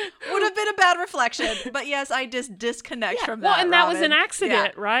would have been a bad reflection. But yes, I just disconnect from that. Well, and that Robyn. was an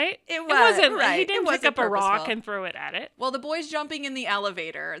accident, right? It wasn't right. He didn't pick up a rock and throw it at it. Well, the boys jumping in the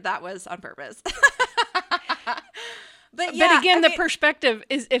elevator, that was on purpose. But again, the perspective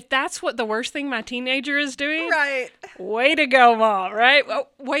is, if that's what the worst thing my teenager is doing, right? Way to go, Mom, right? Well,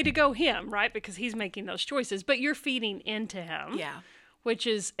 way to go him, right? Because he's making those choices, but you're feeding into him, which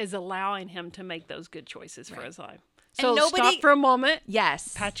is allowing him to make those good choices for his life. So stop for a moment.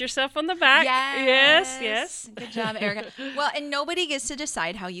 Yes. Pat yourself on the back. Yes. Good job, Erica. Well, and nobody gets to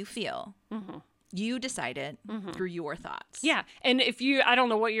decide how you feel. Mm-hmm. You decide it through your thoughts. Yeah. And I don't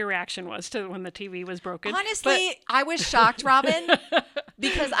know what your reaction was to when the TV was broken. Honestly, I was shocked, Robyn,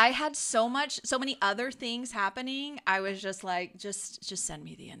 because I had so many other things happening. I was just like, just send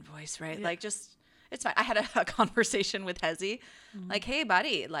me the invoice, right? Yeah. Like, it's fine. I had a conversation with Hezzy, like, hey,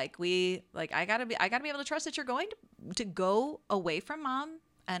 buddy, I gotta be able to trust that you're going to go away from Mom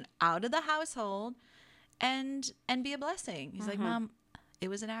and out of the household and be a blessing. He's like, Mom, it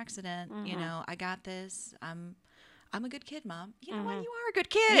was an accident. You know, I got this. I'm a good kid, Mom. You know what? You are a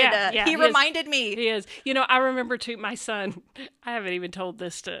good kid. Yeah, he reminded me. He is. You know, I remember too, my son, I haven't even told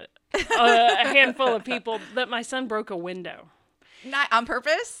this to a handful of people, that my son broke a window. Not on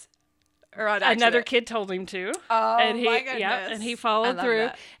purpose? Or on accident? Another kid told him to. Oh, and my goodness. Yeah, and he followed through.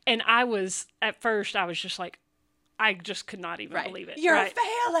 That. And at first, I was just like, I just could not even believe it. You're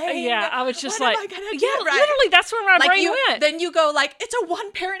failing. Yeah, I was just what like, am I gonna do? Right? Literally, that's where my brain went. Then you go like, it's a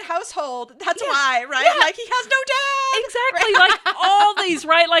one-parent household. That's why, right? Yeah. Like, he has no dad. Exactly. Right? Like all these,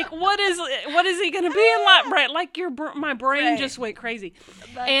 right? Like, what is he going to be in life? Right? Like my brain just went crazy.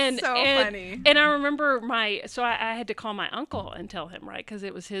 That's so funny. And I remember so I had to call my uncle and tell him, right? Because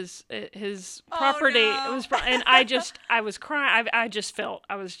it was his property. No. It was, and I was crying. I just felt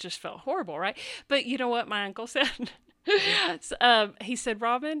horrible, right? But you know what my uncle said? He said,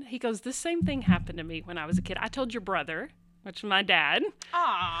 Robyn, he goes, this same thing happened to me when I was a kid. I told your brother, which is my dad.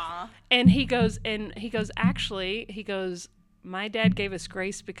 Aww. And he goes, actually, my dad gave us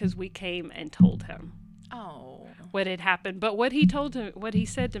grace because we came and told him what had happened. But what he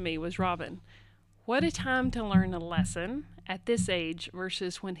said to me was, Robyn, what a time to learn a lesson at this age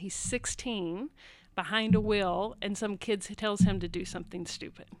versus when he's 16 behind a wheel and some kid tells him to do something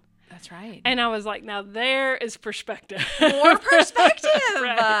stupid. That's right. And I was like, now there is perspective. More perspective.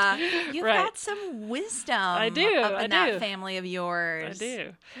 Right. You've got some wisdom. I do. Up in that family of yours. I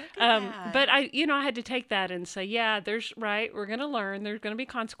do. But I had to take that and say, we're going to learn. There's going to be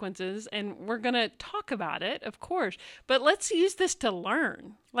consequences, and we're going to talk about it, of course. But let's use this to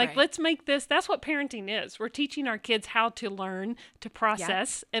learn. Let's make this. That's what parenting is. We're teaching our kids how to learn, to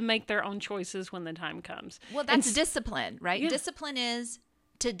process, and make their own choices when the time comes. Well, that's discipline, right? Yeah. Discipline is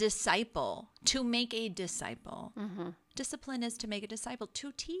to disciple, to make a disciple. Mm-hmm. Discipline is to make a disciple,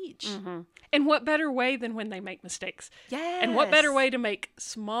 to teach. Mm-hmm. And what better way than when they make mistakes? Yes. And what better way to make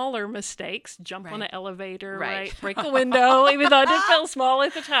smaller mistakes? Jump on an elevator, right? Break a window, even though it did feel small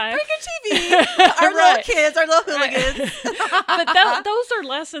at the time. Break a TV. Our little kids, our little hooligans. But those are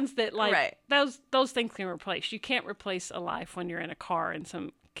lessons that, those things can replace. You can't replace a life when you're in a car and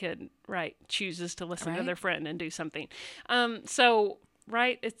some kid, chooses to listen to their friend and do something.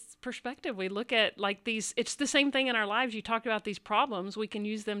 Right. It's perspective. We look at it's the same thing in our lives. You talked about these problems. We can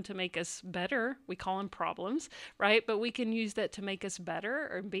use them to make us better. We call them problems, right? But we can use that to make us better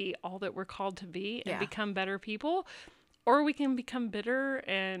or be all that we're called to be and become better people. Or we can become bitter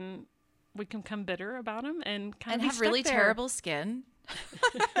and we can become bitter about them and kind of have really terrible skin.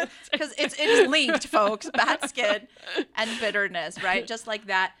 Because it's linked, folks. Bad skin and bitterness, right? Just like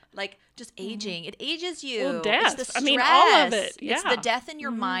that, just aging. It ages you. Well, death. It's the stress. All of it. Yeah. It's the death in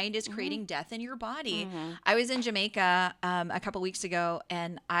your mind is creating death in your body. I was in Jamaica a couple weeks ago,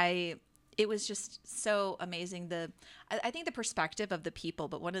 and it was just so amazing. I think the perspective of the people,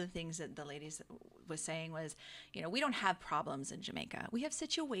 but one of the things that the ladies was saying was, we don't have problems in Jamaica. We have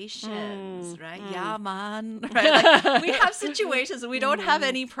situations, right? Yeah, man. Right? We have situations. We don't have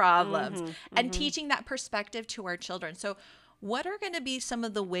any problems. And teaching that perspective to our children. So what are going to be some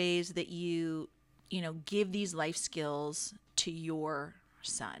of the ways that you give these life skills to your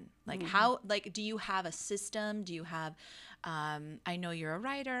son? How, do you have a system? Do you have, I know you're a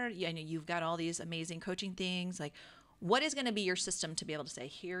writer. I know you've got all these amazing coaching things. What is going to be your system to be able to say,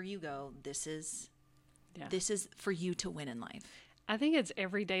 here you go. This is for you to win in life. I think it's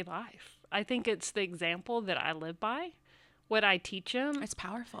everyday life. I think it's the example that I live by, what I teach them. It's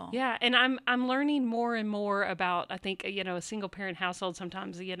powerful. Yeah, and I'm learning more and more about, I think, a single parent household.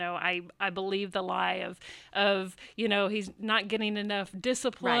 Sometimes, I believe the lie of he's not getting enough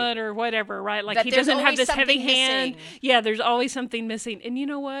discipline or whatever, right? Like, that he doesn't have this heavy missing. hand. Yeah, there's always something missing. And you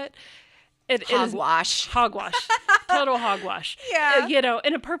know what? Hogwash. Total hogwash. Yeah.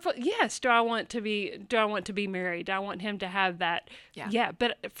 In a purpose. Yes. Do I want to be married? Do I want him to have that? Yeah.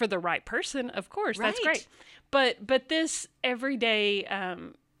 But for the right person, of course, that's great. But this everyday,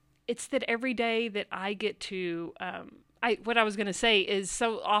 it's that every day that I get to, what I was going to say is,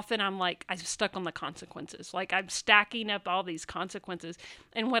 so often I'm stuck on the consequences. Like, I'm stacking up all these consequences.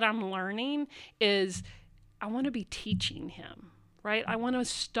 And what I'm learning is I want to be teaching him. Right? I want to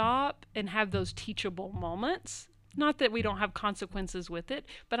stop and have those teachable moments. Not that we don't have consequences with it,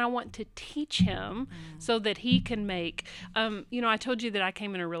 but I want to teach him so that he can make, I told you that I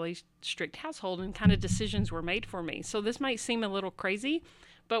came in a really strict household and kind of decisions were made for me. So this might seem a little crazy,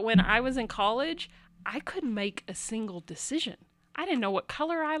 but when I was in college, I couldn't make a single decision. I didn't know what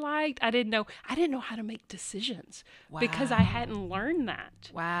color I liked. I didn't know how to make decisions because I hadn't learned that.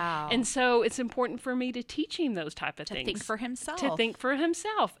 Wow. And so it's important for me to teach him those type of things. To think for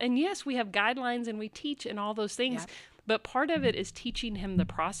himself. And yes, we have guidelines and we teach and all those things. Yep. But part of it is teaching him the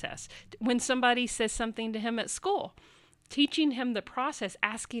process. When somebody says something to him at school, teaching him the process,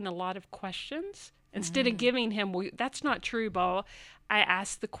 asking a lot of questions. Instead of giving him, that's not true, Bo. I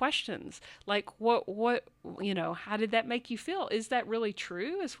ask the questions like, what, how did that make you feel? Is that really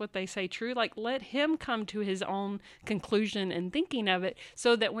true? Is what they say true? Like, let him come to his own conclusion and thinking of it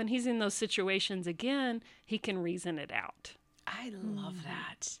so that when he's in those situations again, he can reason it out. I love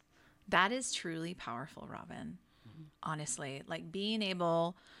that. That is truly powerful, Robyn. Honestly, like being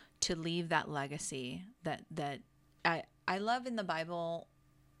able to leave that legacy that I love in the Bible,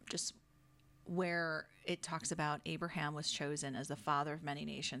 just where it talks about Abraham was chosen as the father of many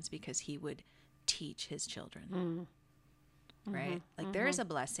nations because he would teach his children, right? Like there is a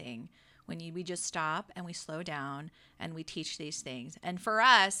blessing when we just stop and we slow down and we teach these things. And for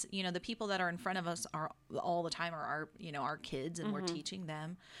us, the people that are in front of us are all the time are our kids, and we're teaching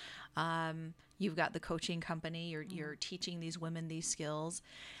them. You've got the coaching company, you're teaching these women these skills.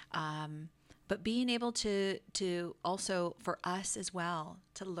 But being able to also, for us as well,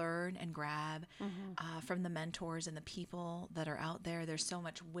 to learn and grab from the mentors and the people that are out there. There's so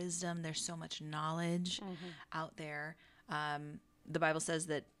much wisdom. There's so much knowledge out there. The Bible says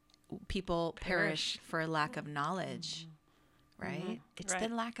that people perish for a lack of knowledge, right? It's the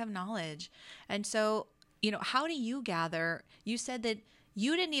lack of knowledge. And so, how do you gather? You said that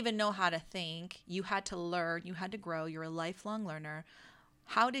you didn't even know how to think. You had to learn. You had to grow. You're a lifelong learner.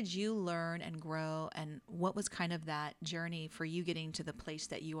 How did you learn and grow, and what was kind of that journey for you getting to the place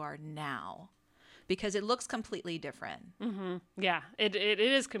that you are now? Because it looks completely different. Yeah, it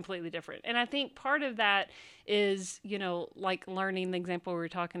is completely different. And I think part of that is, like learning the example we were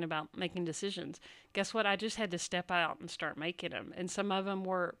talking about, making decisions. Guess what? I just had to step out and start making them. And some of them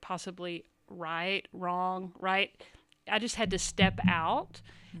were possibly right, wrong, right? I just had to step out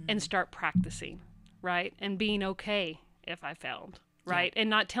and start practicing, right? And being okay if I failed. Right. Yeah. And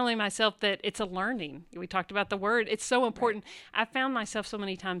not telling myself that it's a learning. We talked about the word. It's so important. Right. I found myself so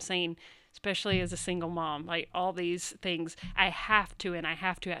many times saying, especially as a single mom, like all these things, I have to, and I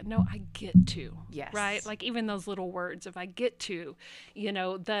have to. No, I get to. Yes. Right. Like even those little words, if I get to,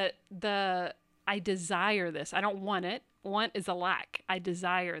 I desire this. I don't want it. Want is a lack. I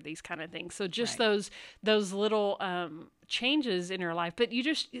desire these kind of things. So just those little changes in your life. But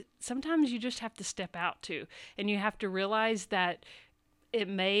sometimes you just have to step out too. And you have to realize that it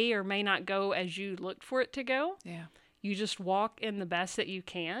may or may not go as you looked for it to go. Yeah. You just walk in the best that you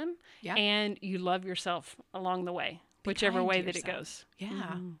can. Yeah. And you love yourself along the way, whichever way that it goes.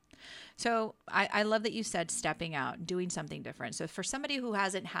 Yeah. So I love that you said stepping out, doing something different. So for somebody who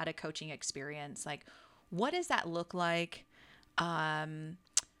hasn't had a coaching experience, like what does that look like?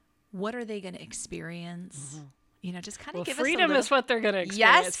 What are they going to experience? Just kind of give us freedom is what they're going to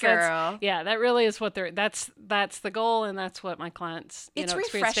Yes, experience. girl. That really is what that's the goal. And that's what my clients, it's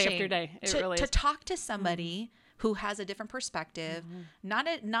experience refreshing day after day. It really is. To talk to somebody who has a different perspective, not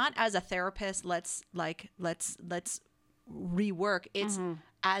as a therapist, let's rework. It's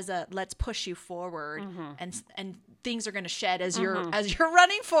as a let's push you forward, and things are going to shed as you're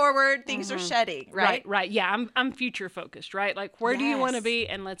running forward. Things are shedding, right? Right. Yeah, I'm future focused, right? Like where do you want to be,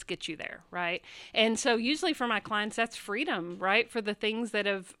 and let's get you there, right? And so usually for my clients, that's freedom, right? For the things that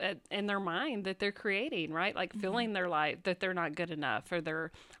have in their mind that they're creating, right? Like feeling their life that they're not good enough, or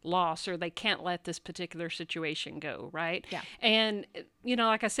they're lost, or they can't let this particular situation go, right? Yeah. And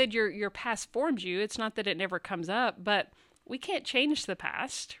like I said, your past forms you. It's not that it never comes up, but we can't change the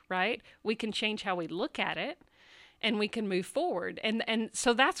past, right? We can change how we look at it, and we can move forward. And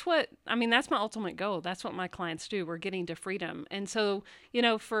so that's that's my ultimate goal. That's what my clients do. We're getting to freedom. And so,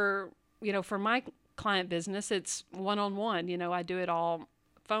 for my client business, it's one-on-one. I do it all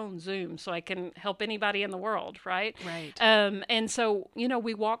phone, Zoom, so I can help anybody in the world, right? Right. And so,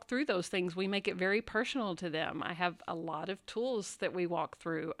 we walk through those things. We make it very personal to them. I have a lot of tools that we walk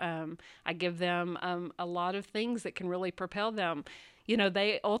through. I give them a lot of things that can really propel them.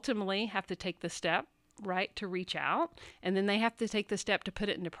 They ultimately have to take the step, right, to reach out, and then they have to take the step to put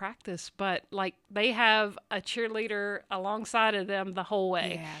it into practice. But they have a cheerleader alongside of them the whole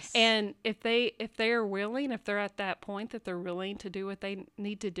way. Yes. And if they're willing, if they're at that point that they're willing to do what they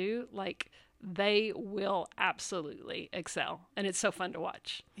need to do, they will absolutely excel. And it's so fun to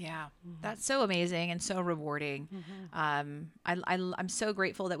watch. Yeah. That's so amazing and so rewarding. I'm so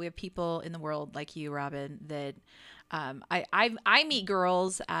grateful that we have people in the world like you, Robyn, that I meet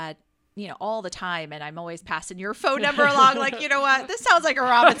girls at all the time, and I'm always passing your phone number along. Like, you know what? This sounds like a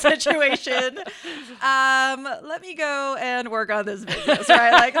Robyn situation. Let me go and work on this business,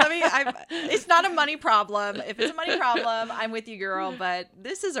 right? It's not a money problem. If it's a money problem, I'm with you, girl. But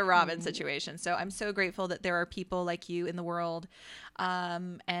this is a Robyn situation. So I'm so grateful that there are people like you in the world.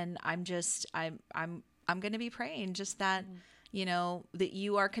 And I'm going to be praying just that, that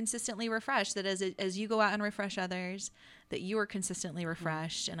you are consistently refreshed, that as you go out and refresh others, that you are consistently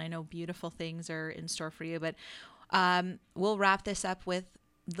refreshed. And I know beautiful things are in store for you, but we'll wrap this up with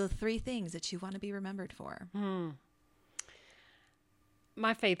the 3 things that you want to be remembered for.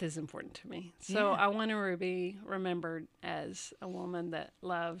 My faith is important to me. So I want to be remembered as a woman that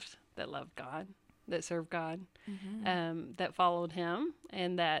loved God, that served God, that followed him,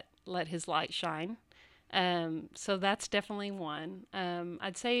 and that let his light shine. So that's definitely one.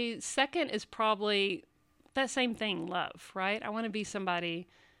 I'd say second is probably that same thing, love, right? I want to be somebody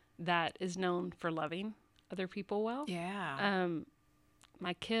that is known for loving other people well. Yeah.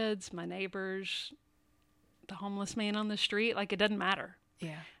 My kids, my neighbors, the homeless man on the street, it doesn't matter.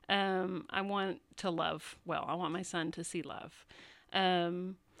 Yeah. I want to love well. I want my son to see love.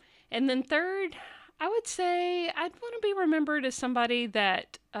 And then third, I would say I'd want to be remembered as somebody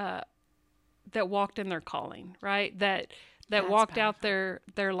that walked in their calling, right? That walked powerful. Out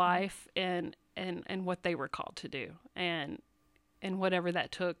their life and what they were called to do, and whatever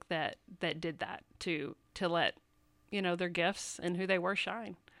that took, that did that to let their gifts and who they were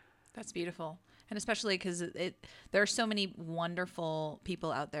shine. That's beautiful. And especially because there are so many wonderful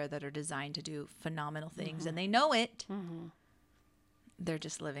people out there that are designed to do phenomenal things, and they know it. They're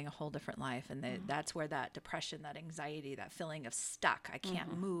just living a whole different life, and that's where that depression, that anxiety, that feeling of stuck, I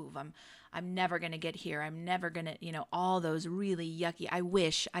can't move, I'm never going to get here, I'm never going to, all those really yucky, I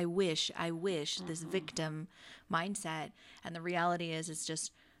wish, this victim mindset. And the reality is, it's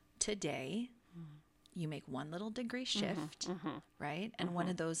just today, you make one little degree shift, right? And one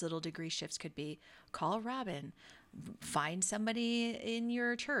of those little degree shifts could be call Robyn, find somebody in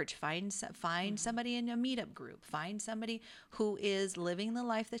your church, find somebody in a meetup group, find somebody who is living the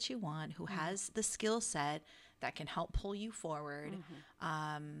life that you want, who has the skill set that can help pull you forward,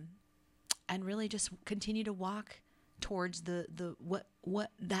 and really just continue to walk towards the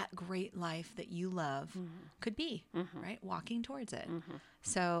what that great life that you love could be, right? Walking towards it.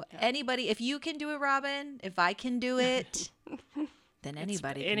 So anybody, if you can do it, Robyn, if I can do it, then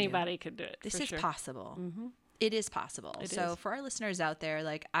anybody can do it. This is possible. It is possible. For our listeners out there,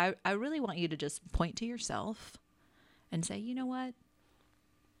 I really want you to just point to yourself and say, you know what?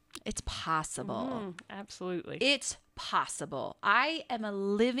 It's possible. Absolutely. It's possible. I am a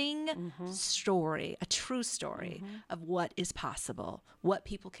living story, a true story of what is possible, what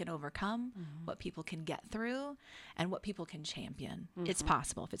people can overcome, what people can get through, and what people can champion. It's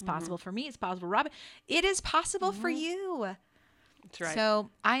possible. If it's possible for me, it's possible, Robyn. It is possible for you. That's right. So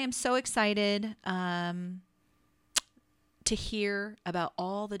I am so excited to hear about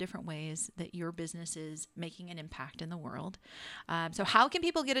all the different ways that your business is making an impact in the world. So how can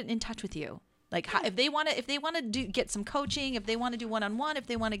people get in touch with you? If they want to get some coaching, if they want to do one-on-one, if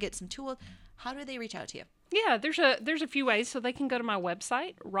they want to get some tools, how do they reach out to you? Yeah, there's a few ways. So they can go to my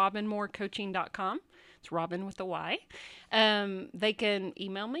website, robynmoorecoaching.com. It's Robyn with a Y. They can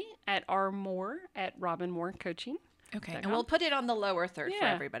email me at rmoore@robynmoorecoaching. Okay, and we'll put it on the lower third for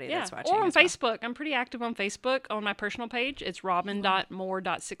everybody that's watching. Or on Facebook. I'm pretty active on Facebook. On my personal page, it's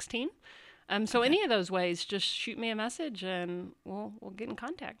robyn.moore.16. So any of those ways, just shoot me a message and we'll get in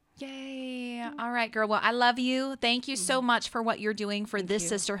contact. Yay. All right, girl. Well, I love you. Thank you so much for what you're doing for this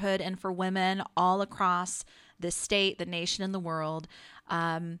sisterhood and for women all across the state, the nation, and the world.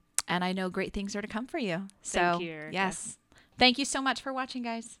 And I know great things are to come for you. So, Thank you, Erica. Yes. Thank you so much for watching,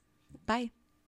 guys. Bye.